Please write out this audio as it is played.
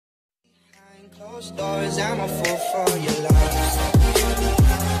Stories, I'm a fool for your love.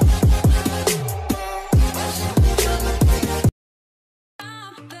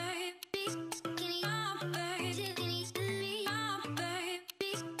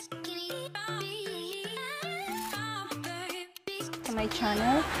 To my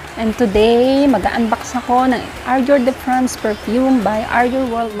channel, and today mag-unbox ako ng Ardeur de France perfume by Ardeur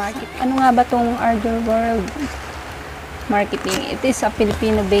World Marketing. Ano nga ba tong Ardeur World Marketing? It is a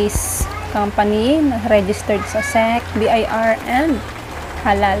Filipino-based company na registered sa SEC, BIR, and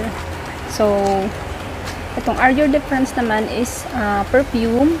Halal. So, itong Ardeur de France naman is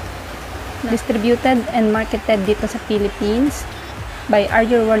perfume distributed and marketed dito sa Philippines by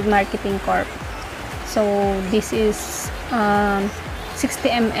Ardeur World Marketing Corp. So, this is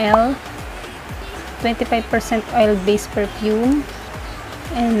 60 ml, 25% oil-based perfume,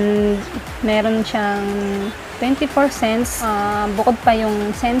 and meron siyang 24 scents, bukod pa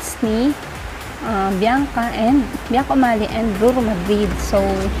yung scents ni Bianca Umali and Ruru Madrid. So,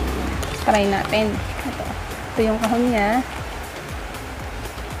 try natin. Ito yung kahon niya.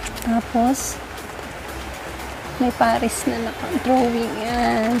 Tapos, may Paris na naka-drawing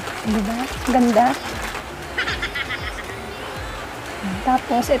yan. Diba? Ganda.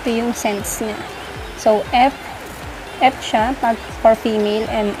 Tapos, ito yung scents niya. So, F siya pag for female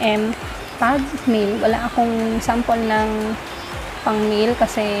and M pag male. Wala akong sample ng pang male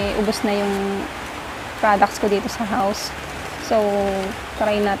kasi ubos na yung products ko dito sa house. So,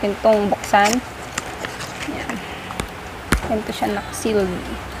 try natin tong buksan. Yan. Ganito siya nakasealed.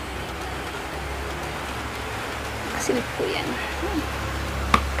 Nakasealed ko yan.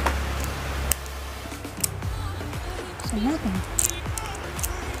 Buksan natin.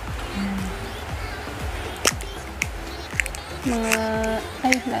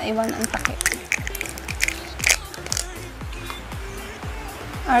 Naiwan ang takip.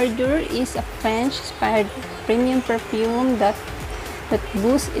 Ardeur is a French-inspired premium perfume that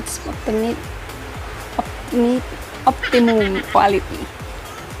boosts its optimum quality,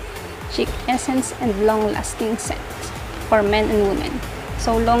 chic essence, and long-lasting scent for men and women.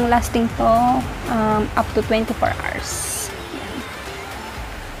 So, long-lasting to up to 24 hours.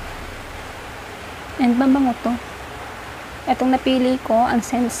 And mabango to. Itong napili ko, ang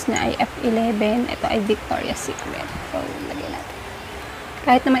scents niya ay F11. Ito ay Victoria's Secret. So, lagay natin.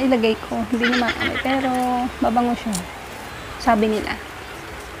 Kahit na mailagay ko, hindi na maamoy. Pero, mabango siya. Sabi nila.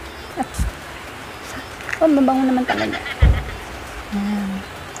 At, mabango naman talaga.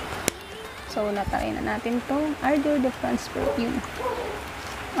 So, natry na natin to Ardeur de France perfume.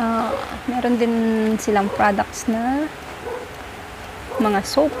 Meron din silang products na mga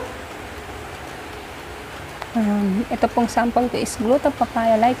soap. Ito pong sample ko is Gluta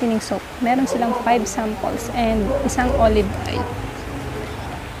Papaya Lightening Soap. Meron silang 5 samples and isang olive oil.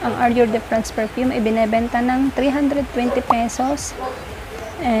 Ang Ardeur de France perfume ay binebenta ng 320 pesos.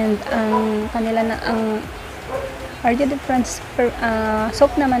 And ang kanila na ang Ardeur de France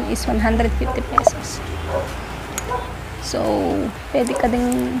soap naman is 150 pesos. So, pwede ka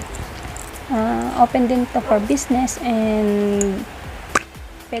ding open din to for business and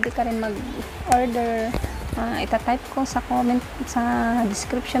pwede ka rin mag-order. Ita-type ko sa comment sa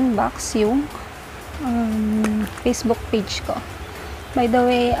description box yung Facebook page ko. By the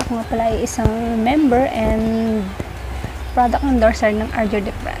way, ako nga pala ay isang member and product endorser ng Ardeur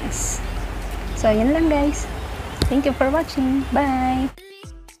de France. So, yun lang guys. Thank you for watching. Bye!